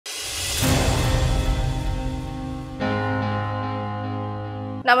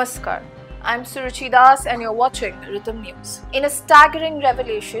Namaskar. I'm Suruchi Das and you're watching Ritam News. In a staggering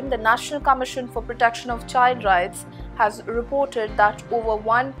revelation, the National Commission for Protection of Child Rights has reported that over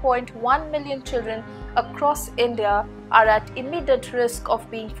 1.1 million children across India are at immediate risk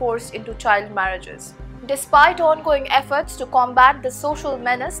of being forced into child marriages. Despite ongoing efforts to combat the social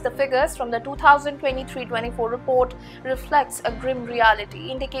menace, the figures from the 2023-24 report reflects a grim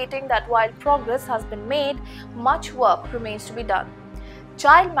reality, indicating that while progress has been made, much work remains to be done.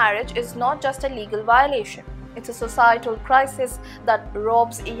 Child marriage is not just a legal violation, it's a societal crisis that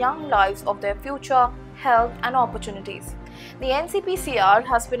robs young lives of their future, health and opportunities. The NCPCR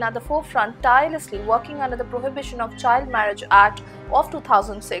has been at the forefront tirelessly working under the Prohibition of Child Marriage Act of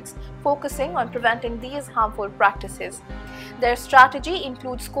 2006, focusing on preventing these harmful practices. Their strategy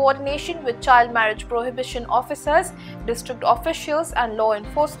includes coordination with child marriage prohibition officers, district officials and law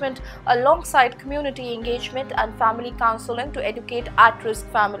enforcement, alongside community engagement and family counseling to educate at-risk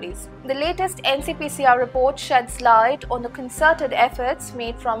families. The latest NCPCR report sheds light on the concerted efforts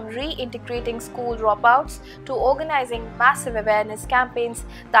made from reintegrating school dropouts to organizing massive awareness campaigns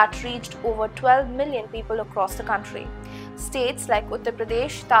that reached over 12 million people across the country. States like Uttar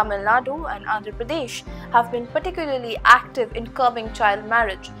Pradesh, Tamil Nadu and Andhra Pradesh have been particularly active in curbing child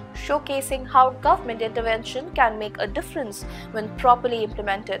marriage, showcasing how government intervention can make a difference when properly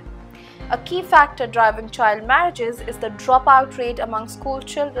implemented. A key factor driving child marriages is the dropout rate among school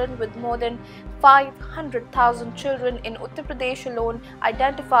children, with more than 500,000 children in Uttar Pradesh alone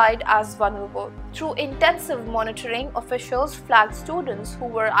identified as vulnerable. Through intensive monitoring, officials flagged students who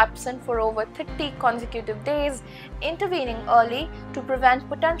were absent for over 30 consecutive days, intervening early to prevent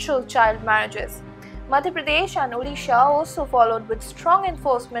potential child marriages. Madhya Pradesh and Odisha also followed with strong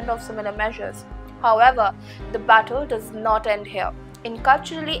enforcement of similar measures. However, the battle does not end here. In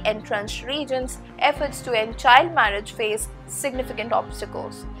culturally entrenched regions, efforts to end child marriage face significant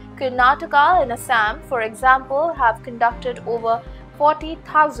obstacles. Karnataka and Assam, for example, have conducted over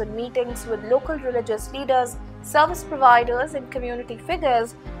 40,000 meetings with local religious leaders, service providers and community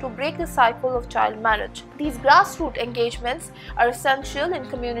figures to break the cycle of child marriage. These grassroots engagements are essential in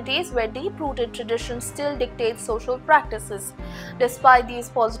communities where deep-rooted traditions still dictate social practices. Despite these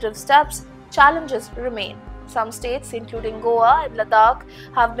positive steps, challenges remain. Some states, including Goa and Ladakh,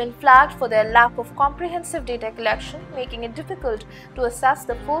 have been flagged for their lack of comprehensive data collection, making it difficult to assess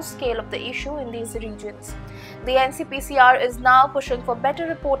the full scale of the issue in these regions. The NCPCR is now pushing for better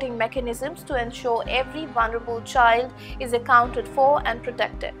reporting mechanisms to ensure every vulnerable child is accounted for and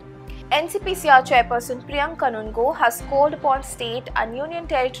protected. NCPCR Chairperson Priyanka Nungo has called upon state and union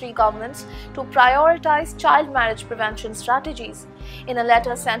territory governments to prioritize child marriage prevention strategies. In a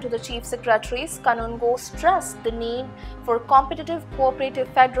letter sent to the Chief Secretaries, Kanungo stressed the need for competitive cooperative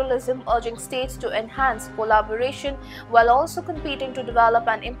federalism, urging states to enhance collaboration while also competing to develop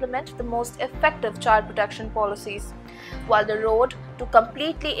and implement the most effective child protection policies. While the road to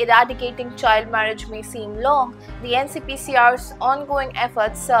completely eradicating child marriage may seem long, the NCPCR's ongoing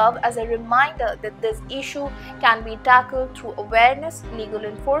efforts serve as a reminder that this issue can be tackled through awareness, legal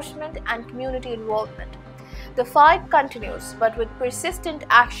enforcement, and community involvement. The fight continues, but with persistent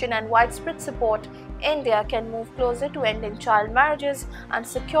action and widespread support, India can move closer to ending child marriages and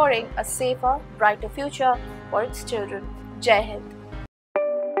securing a safer, brighter future for its children. Jai Hind.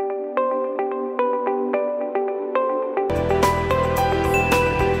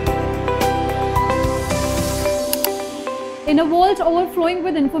 In a world overflowing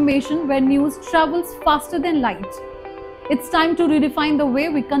with information where news travels faster than light, it's time to redefine the way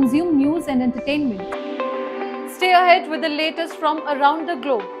we consume news and entertainment. Stay ahead with the latest from around the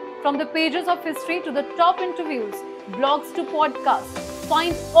globe, from the pages of history to the top interviews, blogs to podcasts.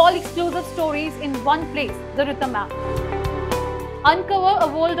 Find all exclusive stories in one place, the Ritam app. Uncover a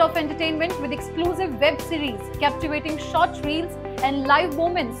world of entertainment with exclusive web series, captivating short reels and live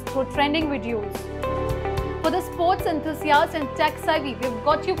moments through trending videos. For the sports enthusiasts and tech savvy, we've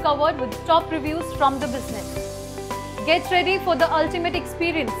got you covered with top reviews from the business. Get ready for the ultimate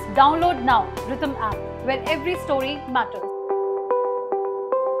experience. Download now Ritam app, where every story matters.